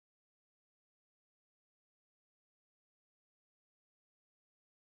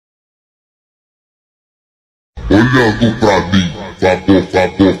olhando pra mim. Favor,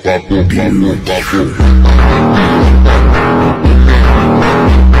 favor, favor, favor, favor.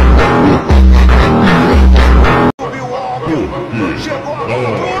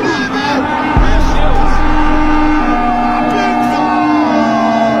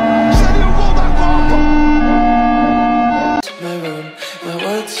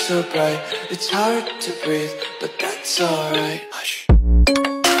 So bright, it's hard to breathe, but that's alright. Hush.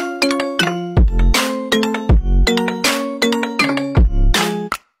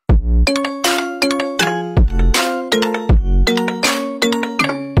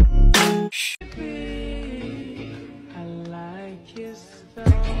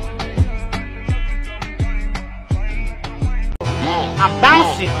 I'm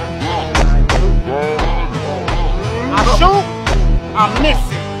bouncing. I shoot. I'm missing.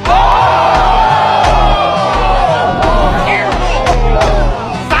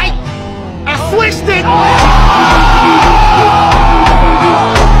 Sight! I switched it!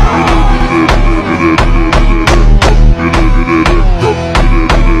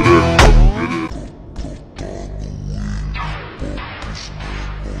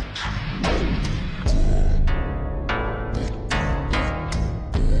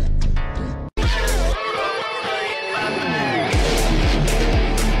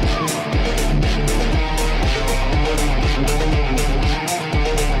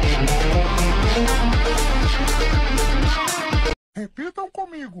 Repitam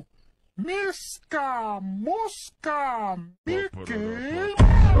comigo. Misca, mosca, Mickey.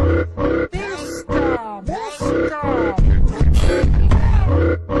 Misca, mosca.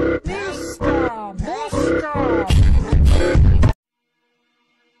 Misca, mosca.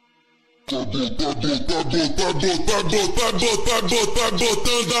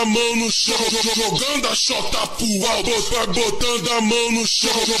 Botando a mão no chão, jogando a chota pro alto. Botando a mão no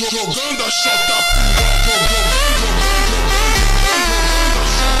chão, jogando a chota pro alto.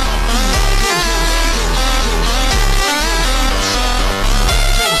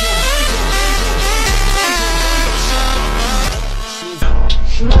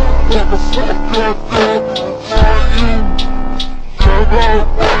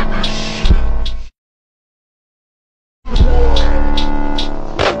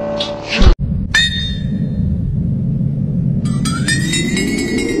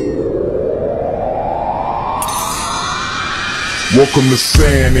 Welcome to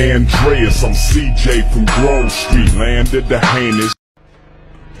San Andreas, I'm CJ from Grove Street, land of the heinous.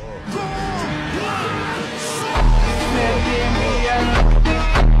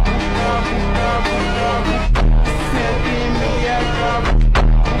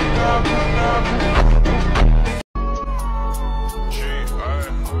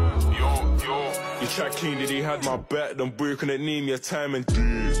 Track king that he had my back, them boy couldn't name your time and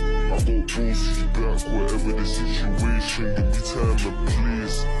days. I got bosses back, whatever the situation, give me time and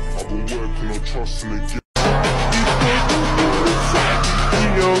place. I've been working on trusting again.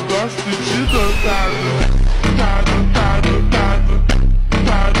 Eu gosto de dançado.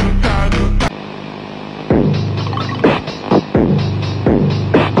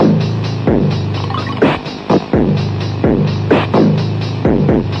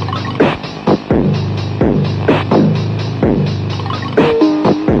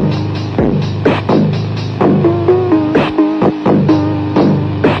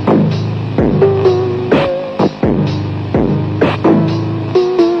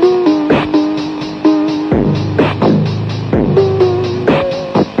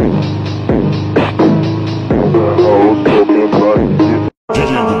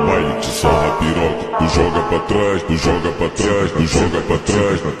 Tu joga pra trás, tu joga pra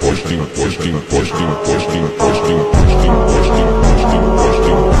trás, postinho, postinho, postinho, postinho, postinho, postinho, postinho, postinho,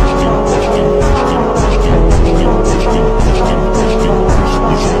 postinho, postinho, postinho, postinho, postinho, postinho, postinho,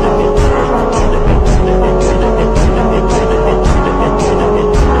 tu joga pra trás,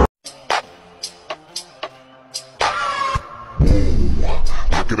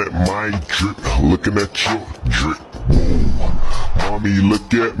 looking at my drip, looking at your drip. Mommy,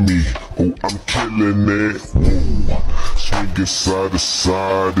 look at me, oh, I'm killing it. Swinging side to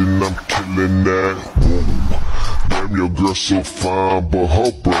side and I'm killing that. Damn, your girl so fine, but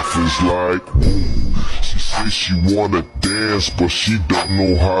her breath is like. She says she wanna dance, but she don't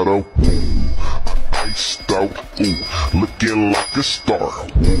know how to. Iced out, ooh, looking like a star.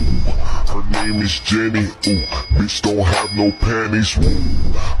 Her name is Jenny, ooh, bitch don't have no panties.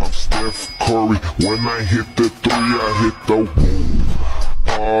 I'm Steph Curry, when I hit the three, I hit the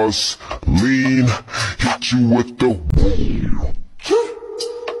pause, lean, hit you with the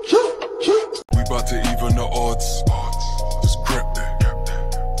we bout to even the odds. Just grip it,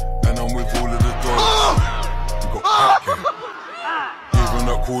 and I'm with all of the dogs.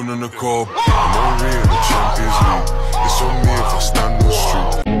 Corn on the cob, I'm on real, the Champions League. It's on me if I stand on the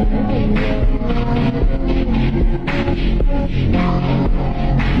street.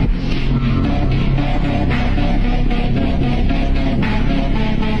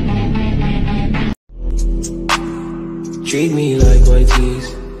 Treat me like white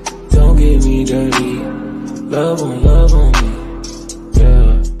tees, don't get me dirty. Love on me,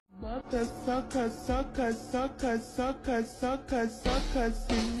 yeah. Soca,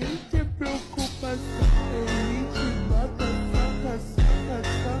 sem nem ter preocupação. Ele te bota, soca.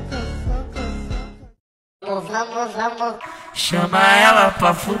 Chama ela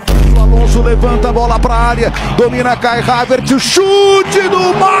pra fuder. O Alonso levanta a bola pra área, domina Kai Havertz, o chute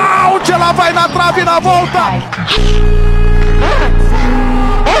do Mount, ela vai na trave na volta.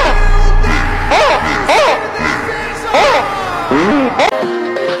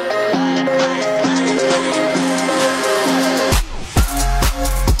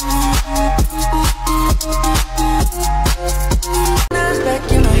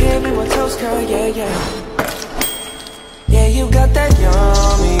 Yeah, you got that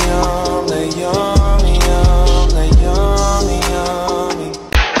yummy, that yummy, that yummy, yummy.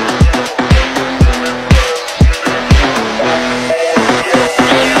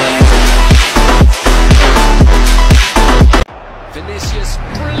 Vinicius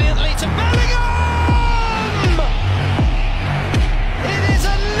brilliantly to Bellingham! It is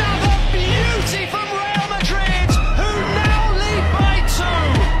another beauty from Real Madrid, who now lead by 2.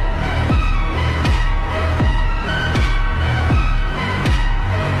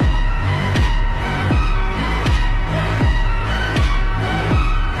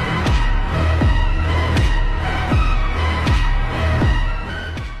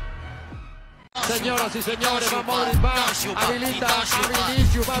 Señoras y señores, va Modric, va, habilita a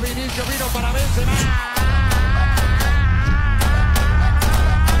Vinicius, vino para Benzema.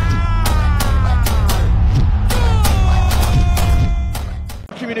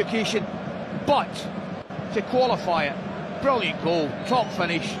 Communication, but to qualify it, brilliant goal, top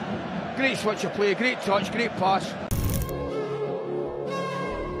finish, great switch of play, great touch, great pass.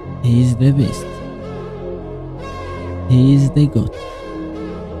 He is the best. He is the GOAT.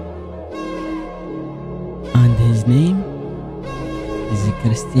 And his name is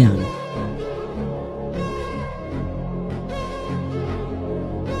Cristiano.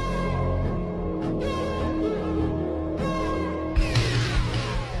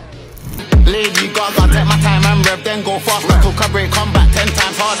 Lady Gaga, take my time and rev, then go faster. Took a break, come back 10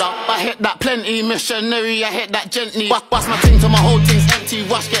 times harder. I hit that plenty, missionary, I hit that gently. Bust my ting till my whole thing's empty.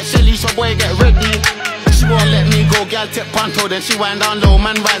 Wash, get shelly, so boy, get ready. She won't let me go, girl tip panto, then she wind down low.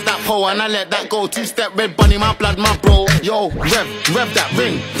 Man rise that pole and I let that go. 2-step red bunny, my blood, my bro. Yo, rev that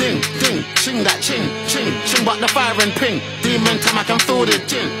ring, ding, ding. Ching that ching, ching, ching. But the fire and ping. Demon time I can feel the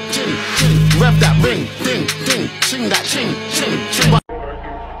chin, chin, chin. Rev that ring, ding, ding. Ching that ching, ching, ching.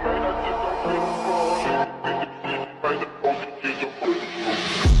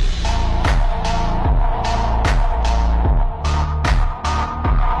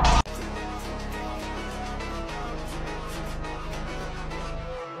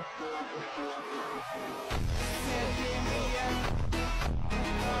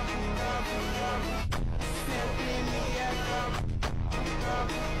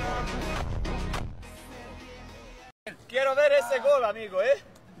 Quiero ver ese gol, amigo, ¿eh?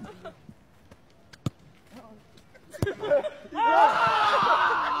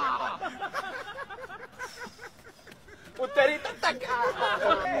 Puterita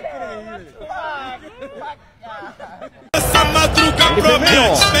Essa madruga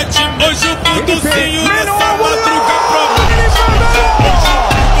promete, hoje o Buduzinho nessa madruga promete.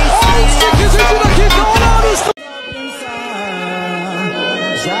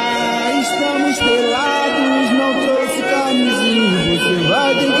 Já estamos pelados, não trouxe camisinha. Você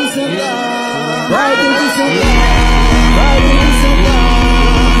vai ter que sentar, vai ter que sentar, vai ter que sentar,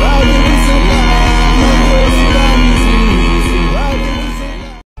 vai ter que sentar. Não trouxe camisinha, você vai ter que sentar.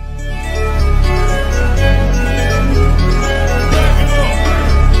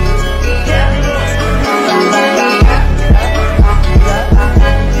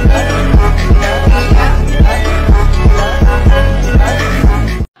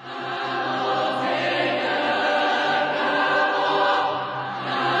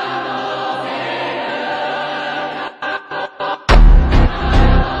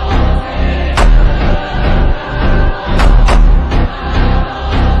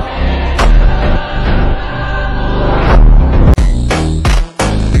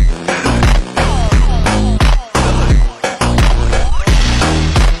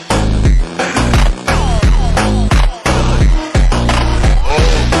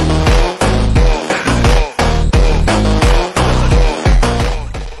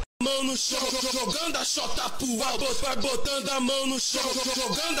 no chão, jogando a chota pro alto, vai botando a mão no chão,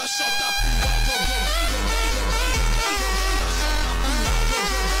 jogando a chota pro alto.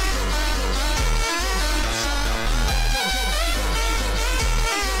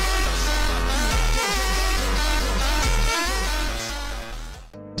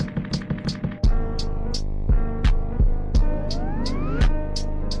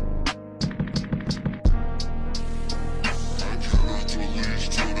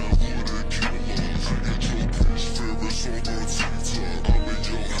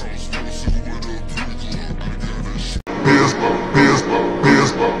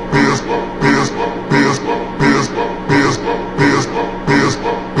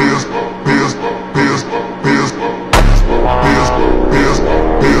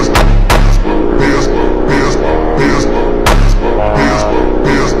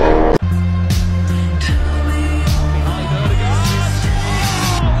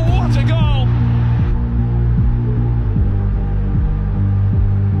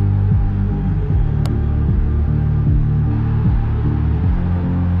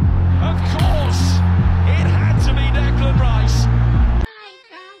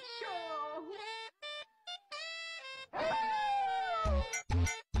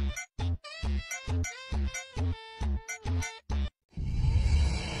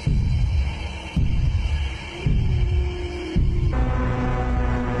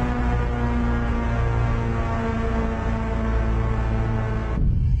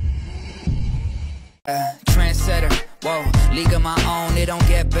 Trendsetter, whoa, league of my own, it don't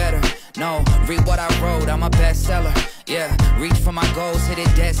get better. No, read what I wrote, I'm a bestseller. Yeah, reach for my goals, hit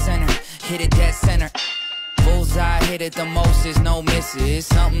it dead center, hit it dead center. Bullseye, hit it the most, is no misses.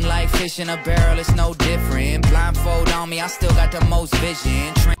 Something like fish in a barrel, it's no different. Blindfold on me, I still got the most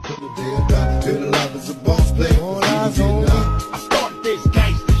vision.